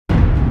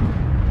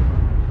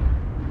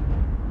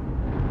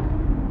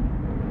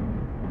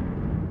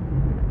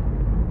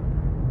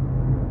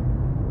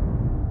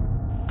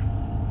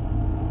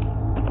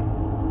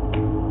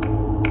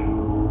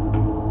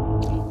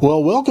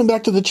Well, welcome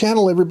back to the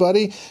channel,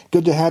 everybody.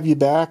 Good to have you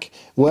back.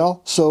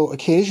 Well, so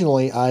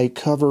occasionally I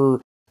cover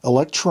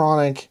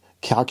electronic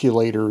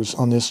calculators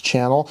on this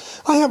channel.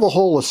 I have a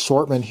whole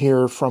assortment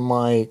here from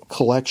my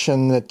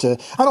collection that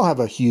I don't have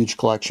a huge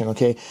collection,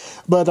 okay?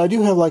 But I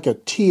do have like a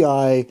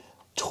TI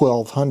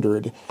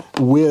 1200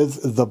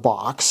 with the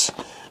box.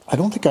 I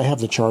don't think I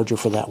have the charger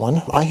for that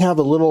one. I have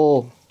a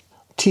little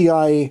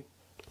TI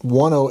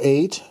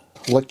 108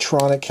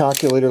 electronic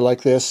calculator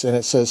like this, and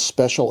it says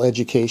special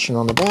education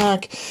on the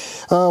back.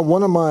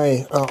 One of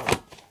my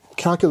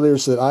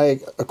calculators that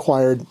I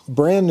acquired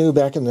brand new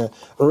back in the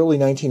early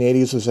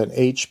 1980s was an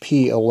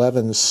HP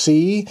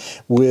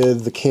 11C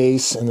with the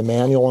case and the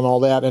manual and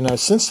all that, and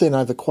since then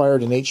I've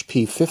acquired an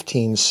HP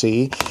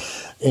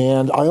 15C,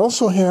 and I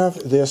also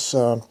have this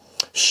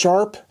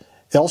Sharp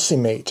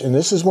LCMate, and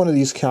this is one of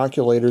these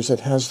calculators that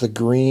has the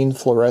green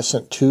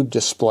fluorescent tube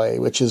display,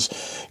 which is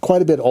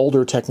quite a bit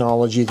older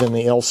technology than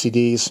the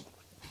LCDs.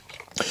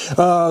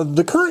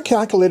 The current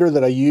calculator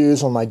that I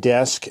use on my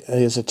desk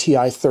is a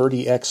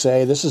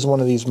TI-30XA. This is one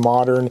of these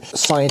modern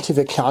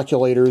scientific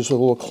calculators with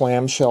a little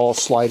clamshell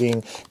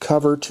sliding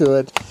cover to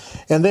it.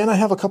 And then I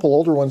have a couple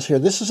older ones here.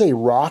 This is a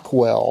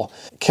Rockwell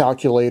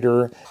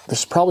calculator. This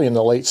is probably in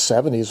the late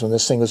 70s when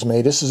this thing was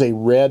made. This is a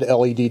red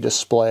LED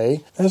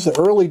display. This is the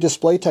early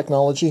display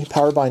technology,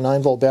 powered by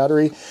 9-volt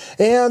battery.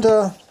 And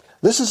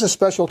this is a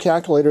special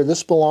calculator.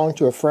 This belonged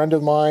to a friend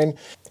of mine.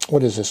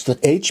 What is this? The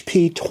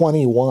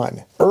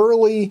HP-21.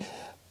 Early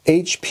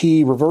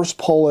HP reverse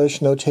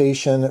Polish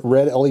notation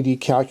red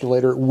LED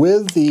calculator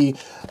with the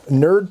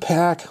Nerd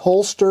Pack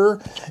holster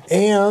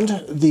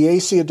and the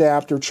AC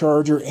adapter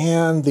charger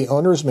and the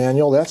owner's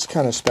manual. That's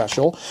kind of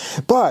special.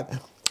 But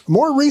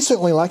more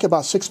recently, like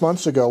about 6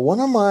 months ago, one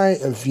of my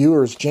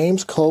viewers,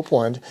 James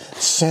Copeland,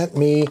 sent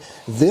me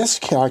this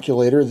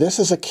calculator. This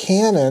is a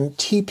Canon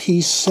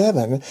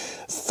TP-7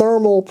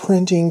 thermal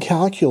printing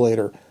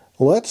calculator.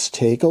 Let's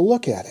take a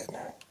look at it.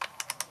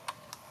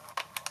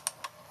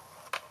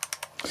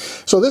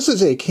 So this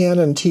is a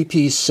Canon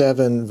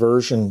TP-7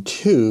 version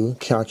 2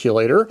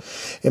 calculator.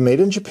 It made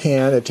in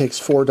Japan. It takes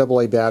 4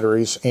 AA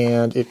batteries,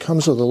 and it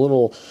comes with a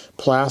little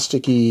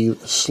plasticky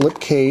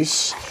slip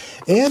case,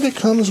 and it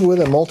comes with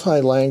a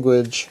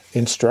multi-language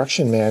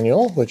instruction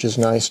manual, which is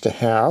nice to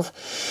have.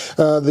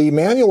 The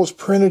manual was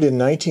printed in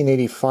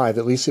 1985,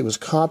 at least it was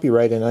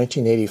copyrighted in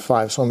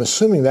 1985, so I'm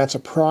assuming that's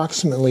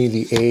approximately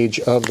the age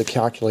of the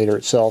calculator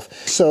itself.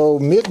 So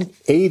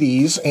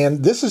mid-80s,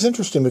 and this is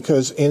interesting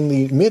because in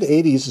the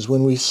mid-80s is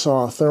when we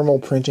saw thermal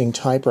printing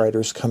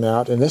typewriters come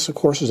out, and this, of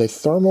course, is a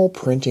thermal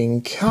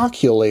printing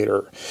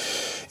calculator.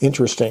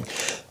 Interesting.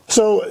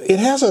 So it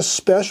has a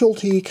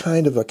specialty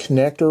kind of a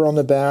connector on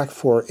the back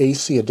for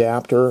AC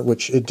adapter,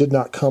 which it did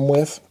not come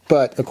with,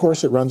 but of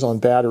course it runs on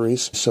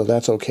batteries, so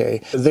that's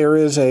okay. There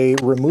is a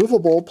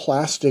removable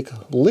plastic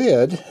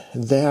lid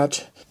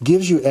that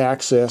gives you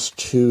access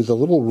to the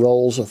little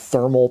rolls of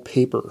thermal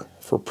paper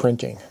for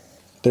printing.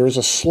 There is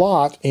a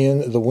slot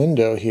in the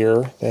window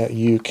here that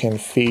you can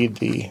feed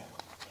the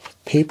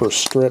paper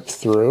strip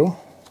through.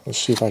 Let's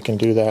see if I can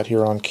do that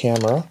here on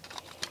camera.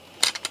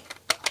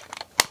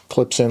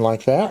 Clips in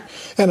like that.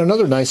 And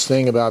another nice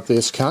thing about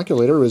this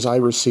calculator is I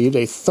received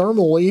a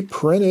thermally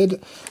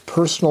printed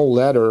personal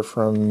letter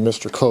from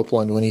Mr.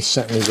 Copeland when he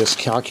sent me this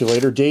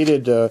calculator,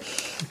 dated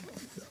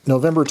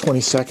November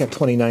 22nd,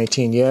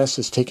 2019. Yes,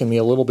 it's taken me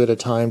a little bit of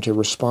time to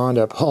respond.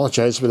 I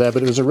apologize for that,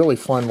 but it was a really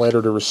fun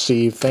letter to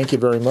receive. Thank you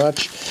very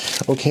much.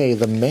 Okay,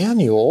 the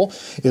manual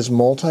is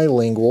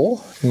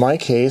multilingual. In my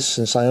case,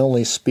 since I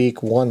only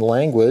speak one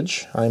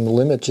language, I'm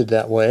limited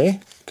that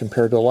way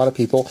compared to a lot of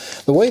people.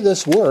 The way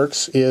this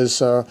works is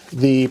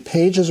the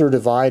pages are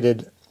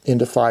divided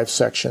into 5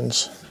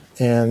 sections,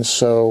 and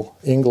so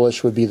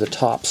English would be the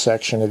top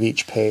section of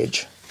each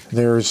page.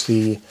 There's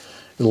the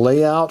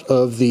layout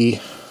of the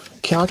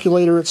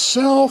calculator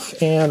itself,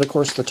 and of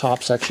course the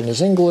top section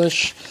is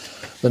English.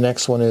 The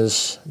next one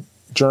is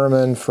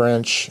German,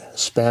 French,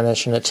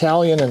 Spanish, and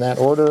Italian in that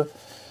order,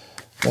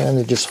 and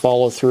they just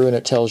follow through and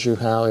it tells you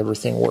how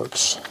everything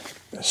works.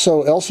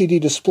 So LCD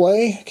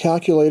display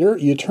calculator,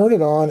 you turn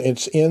it on,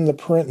 it's in the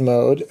print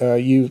mode.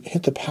 You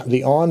hit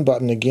the on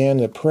button again,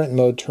 the print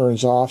mode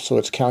turns off, so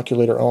it's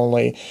calculator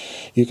only.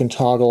 You can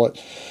toggle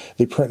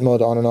the print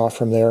mode on and off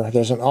from there.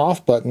 There's an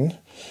off button.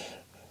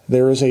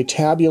 There is a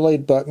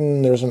tabulate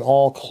button. There's an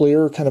all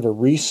clear, kind of a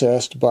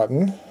recessed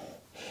button.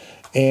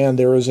 And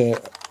there is a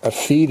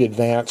feed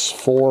advance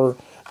for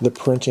the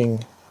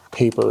printing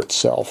paper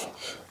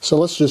itself. So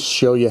let's just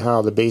show you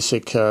how the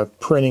basic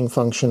printing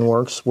function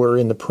works. We're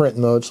in the print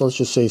mode, so let's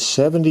just say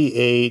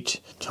 78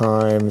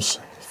 times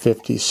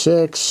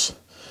 56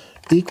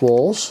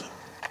 equals,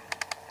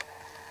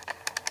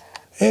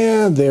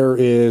 and there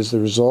is the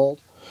result.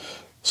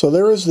 So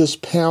there is this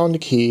pound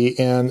key,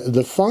 and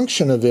the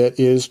function of it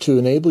is to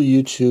enable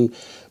you to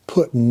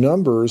put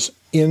numbers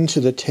into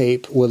the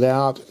tape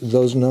without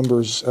those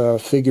numbers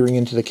figuring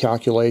into the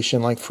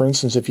calculation. Like, for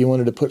instance, if you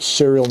wanted to put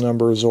serial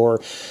numbers or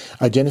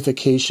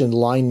identification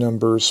line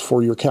numbers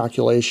for your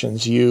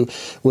calculations, you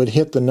would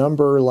hit the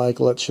number, like,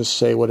 let's just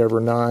say whatever,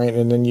 9,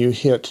 and then you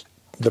hit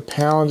the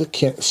pound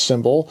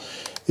symbol.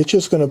 It's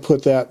just going to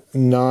put that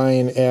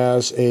 9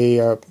 as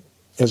a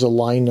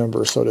line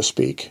number, so to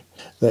speak,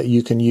 that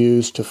you can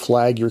use to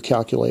flag your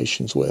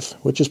calculations with,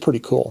 which is pretty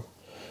cool.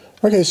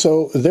 Okay,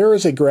 so there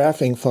is a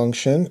graphing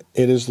function.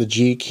 It is the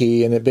G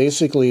key, and it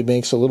basically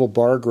makes a little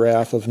bar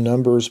graph of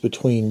numbers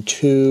between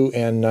 2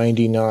 and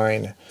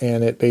 99.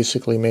 And it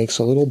basically makes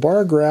a little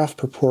bar graph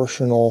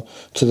proportional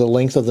to the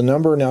length of the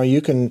number. Now,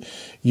 you can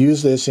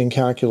use this in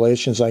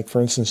calculations, like,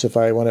 for instance, if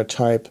I want to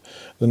type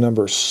the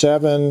number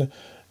 7,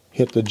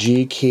 hit the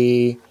G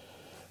key,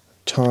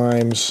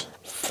 times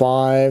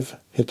 5,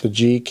 hit the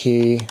G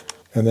key,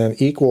 and then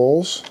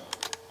equals,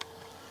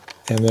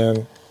 and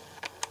then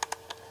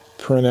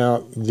print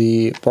out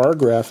the bar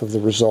graph of the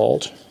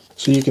result.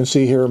 So you can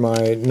see here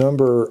my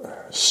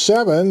number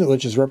 7,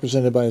 which is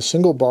represented by a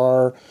single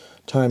bar,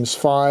 times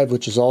 5,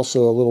 which is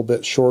also a little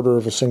bit shorter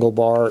of a single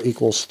bar,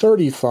 equals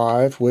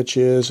 35, which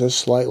is a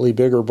slightly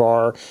bigger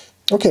bar.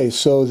 Okay,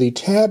 so the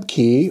tab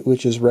key,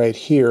 which is right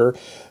here,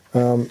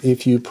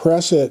 if you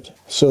press it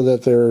so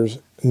that there's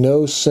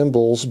no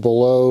symbols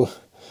below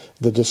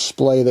the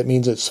display, that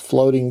means it's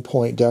floating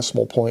point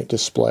decimal point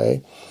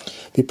display.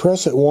 If you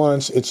press it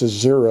once, it's a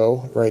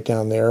 0 right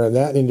down there, and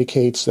that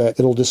indicates that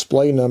it'll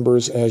display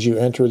numbers as you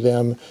enter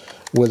them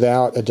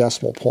without a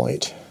decimal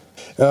point.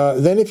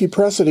 Then if you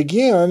press it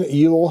again,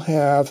 you'll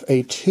have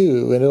a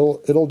 2, and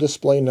it'll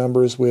display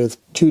numbers with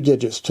 2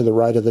 digits to the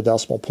right of the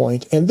decimal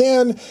point. And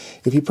then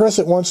if you press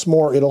it once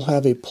more, it'll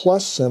have a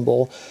plus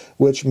symbol,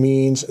 which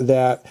means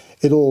that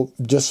it'll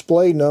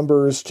display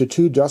numbers to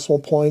 2 decimal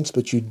points,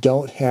 but you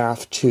don't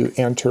have to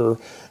enter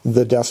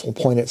the decimal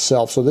point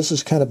itself. So this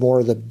is kind of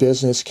more of the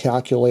business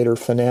calculator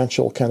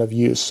financial kind of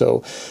use. So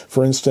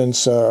for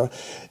instance,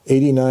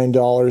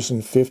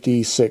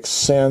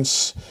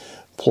 $89.56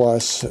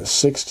 plus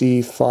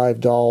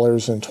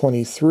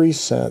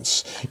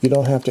 $65.23. You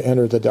don't have to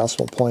enter the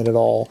decimal point at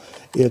all.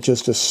 It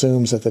just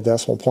assumes that the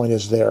decimal point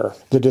is there.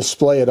 The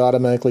display, it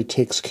automatically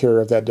takes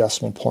care of that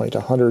decimal point.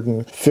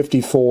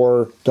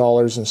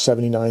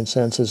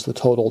 $154.79 is the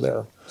total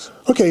there.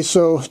 Okay,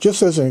 so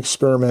just as an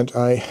experiment,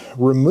 I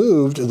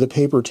removed the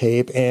paper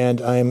tape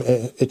and I'm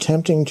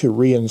attempting to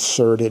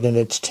reinsert it, and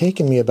it's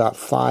taken me about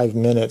 5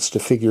 minutes to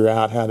figure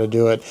out how to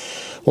do it.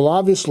 Well,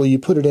 obviously you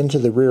put it into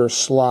the rear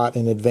slot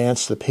and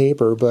advance the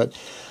paper, but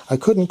I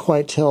couldn't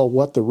quite tell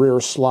what the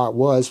rear slot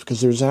was because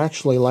there's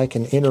actually like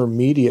an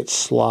intermediate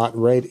slot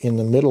right in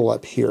the middle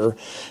up here.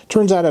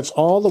 Turns out it's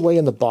all the way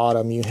in the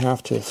bottom. You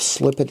have to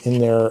slip it in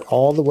there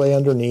all the way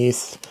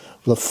underneath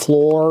the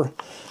floor,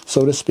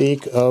 so to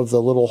speak, of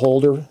the little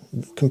holder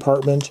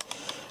compartment,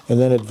 and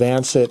then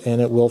advance it,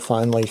 and it will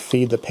finally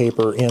feed the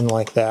paper in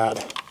like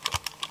that.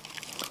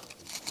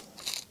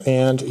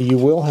 And you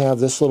will have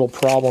this little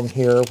problem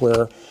here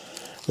where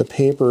the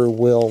paper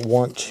will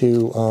want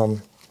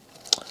to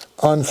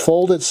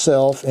unfold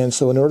itself, and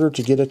so in order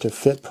to get it to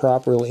fit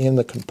properly in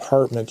the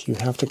compartment, you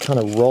have to kind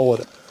of roll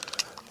it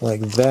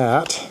like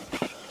that,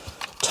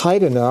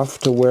 tight enough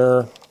to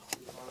where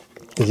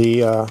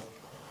the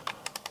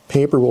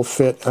paper will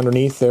fit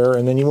underneath there,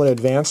 and then you want to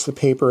advance the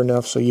paper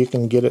enough so you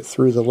can get it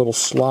through the little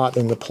slot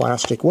in the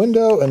plastic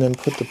window, and then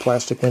put the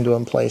plastic window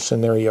in place,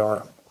 and there you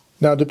are.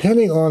 Now,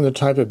 depending on the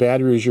type of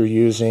batteries you're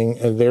using,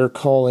 they're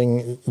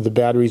calling the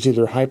batteries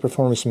either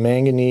high-performance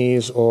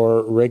manganese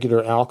or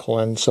regular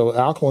alkaline. So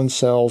alkaline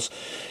cells,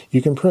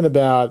 you can print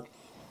about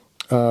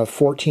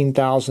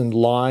 14,000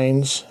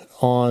 lines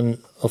on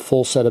a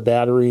full set of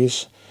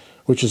batteries,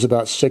 which is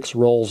about 6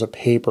 rolls of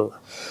paper.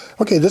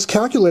 Okay, this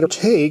calculator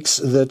takes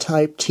the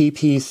type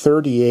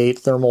TP-38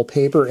 thermal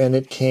paper, and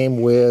it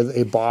came with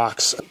a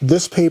box.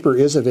 This paper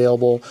is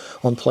available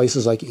on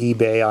places like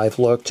eBay. I've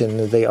looked,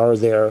 and they are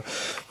there.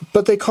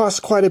 But they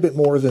cost quite a bit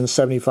more than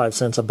 75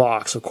 cents a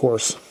box, of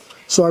course.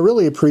 So I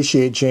really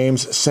appreciate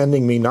James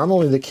sending me not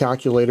only the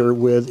calculator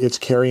with its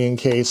carrying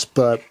case,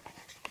 but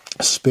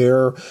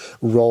spare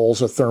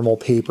rolls of thermal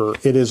paper.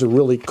 It is a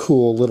really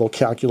cool little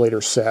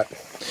calculator set.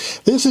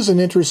 This is an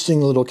interesting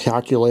little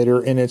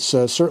calculator, and it's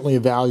certainly a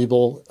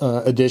valuable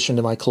addition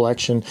to my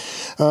collection.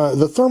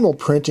 The thermal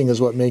printing is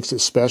what makes it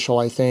special,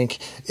 I think.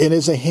 It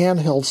is a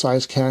handheld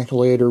size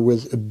calculator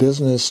with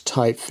business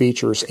type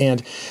features, and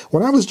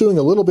when I was doing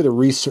a little bit of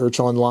research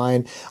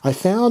online, I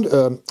found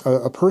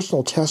a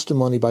personal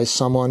testimony by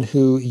someone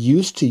who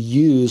used to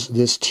use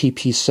this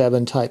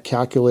TP-7 type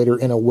calculator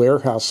in a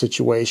warehouse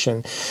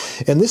situation,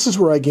 and this is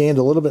where I gained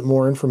a little bit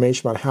more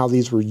information about how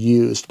these were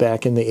used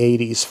back in the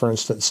 80s, for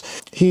instance.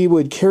 he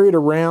would carry it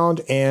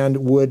around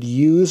and would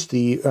use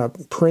the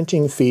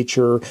printing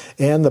feature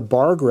and the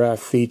bar graph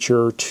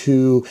feature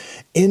to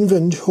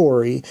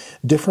inventory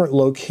different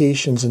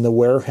locations in the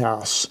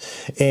warehouse.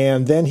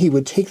 And then he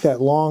would take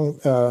that long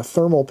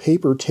thermal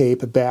paper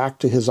tape back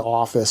to his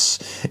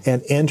office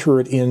and enter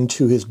it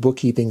into his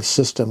bookkeeping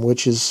system,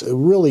 which is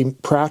really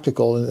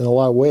practical in a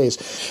lot of ways.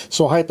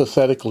 So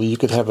hypothetically, you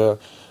could have a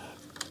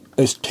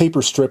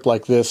paper strip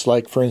like this,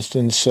 like for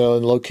instance,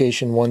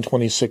 location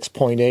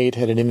 126.8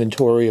 had an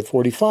inventory of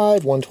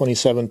 45,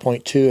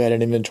 127.2 had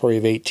an inventory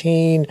of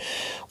 18,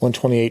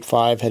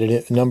 128.5 had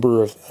a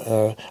number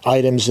of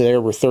items there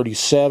were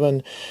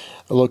 37.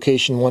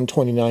 Location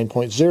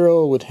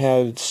 129.0 would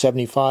have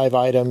 75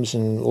 items,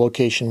 and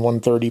location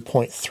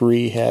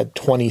 130.3 had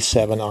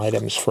 27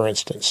 items, for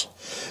instance.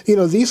 You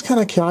know, these kind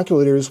of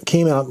calculators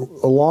came out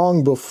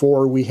long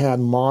before we had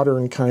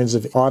modern kinds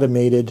of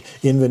automated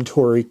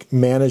inventory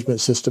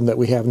management system that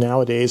we have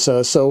nowadays.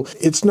 So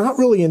it's not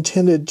really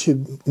intended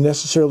to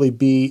necessarily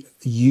be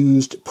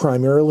used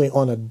primarily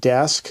on a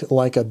desk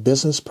like a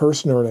business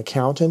person or an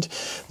accountant.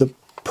 The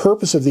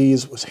purpose of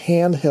these was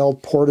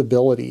handheld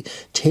portability,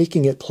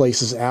 taking it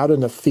places out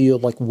in the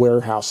field like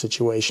warehouse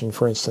situation,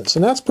 for instance.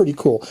 And that's pretty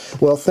cool.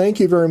 Well, thank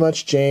you very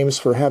much, James,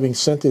 for having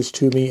sent this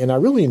to me. And I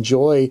really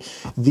enjoy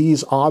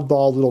these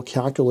oddball little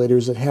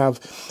calculators that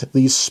have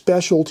these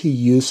specialty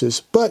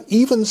uses. But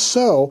even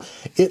so,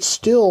 it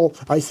still,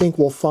 I think,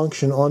 will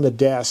function on the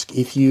desk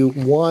if you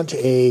want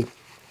a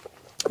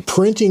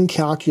printing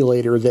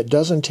calculator that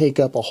doesn't take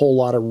up a whole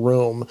lot of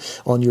room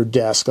on your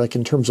desk, like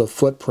in terms of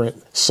footprint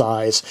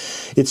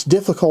size. It's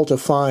difficult to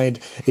find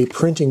a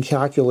printing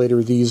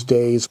calculator these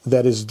days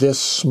that is this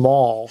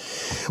small.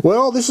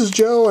 Well, this is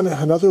Joe, and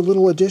another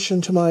little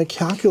addition to my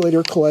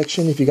calculator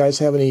collection. If you guys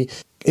have any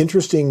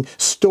interesting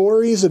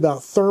stories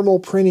about thermal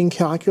printing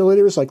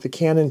calculators like the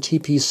Canon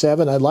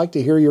TP-7, I'd like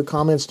to hear your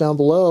comments down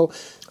below.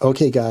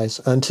 Okay, guys,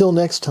 until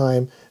next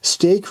time,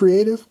 stay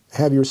creative.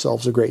 Have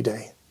yourselves a great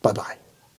day. Bye-bye.